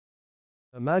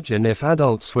Imagine if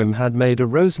Adult Swim had made a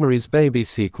Rosemary's Baby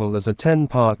sequel as a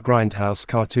 10-part Grindhouse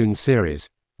cartoon series,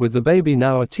 with the baby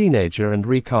now a teenager and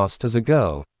recast as a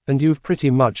girl, and you've pretty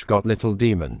much got Little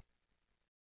Demon.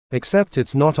 Except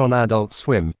it's not on Adult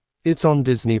Swim, it's on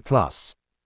Disney+.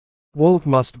 Walt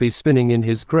must be spinning in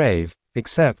his grave,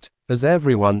 except, as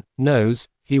everyone knows,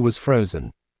 he was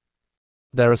frozen.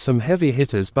 There are some heavy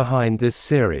hitters behind this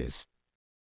series.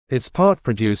 It's part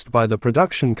produced by the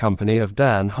production company of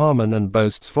Dan Harmon and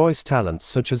boasts voice talents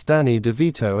such as Danny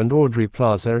DeVito and Aubrey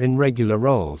Plaza in regular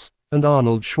roles, and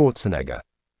Arnold Schwarzenegger.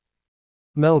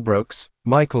 Mel Brooks,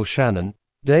 Michael Shannon,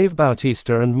 Dave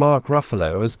Bautista and Mark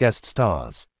Ruffalo as guest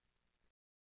stars.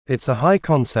 It's a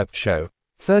high-concept show.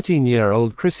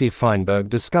 13-year-old Chrissy Feinberg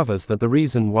discovers that the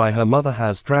reason why her mother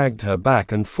has dragged her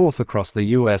back and forth across the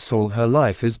US all her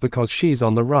life is because she's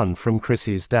on the run from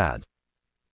Chrissy's dad,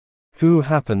 who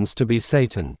happens to be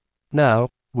Satan. Now,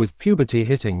 with puberty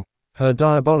hitting, her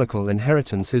diabolical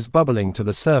inheritance is bubbling to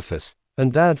the surface,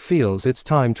 and Dad feels it's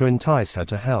time to entice her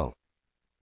to hell.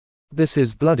 This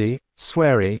is bloody,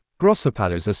 sweary,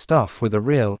 grossopalooza stuff with a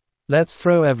real, let's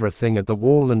throw everything at the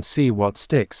wall and see what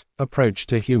sticks, approach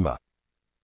to humor.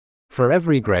 For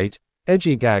every great,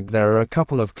 edgy gag there are a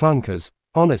couple of clunkers.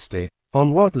 Honestly,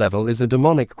 on what level is a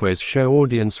demonic quiz show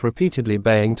audience repeatedly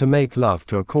baying to make love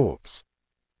to a corpse?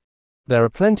 There are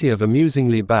plenty of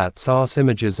amusingly badass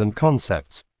images and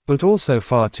concepts, but also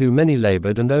far too many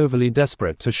labored and overly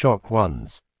desperate to shock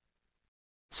ones.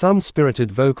 Some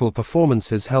spirited vocal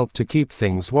performances help to keep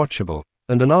things watchable,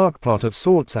 and an arc plot of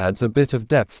sorts adds a bit of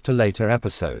depth to later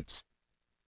episodes.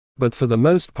 But for the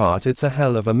most part it's a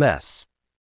hell of a mess.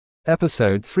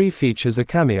 Episode 3 features a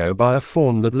cameo by a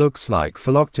faun that looks like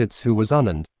Philoctetes who was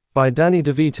unnamed, by Danny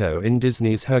DeVito in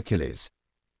Disney's Hercules.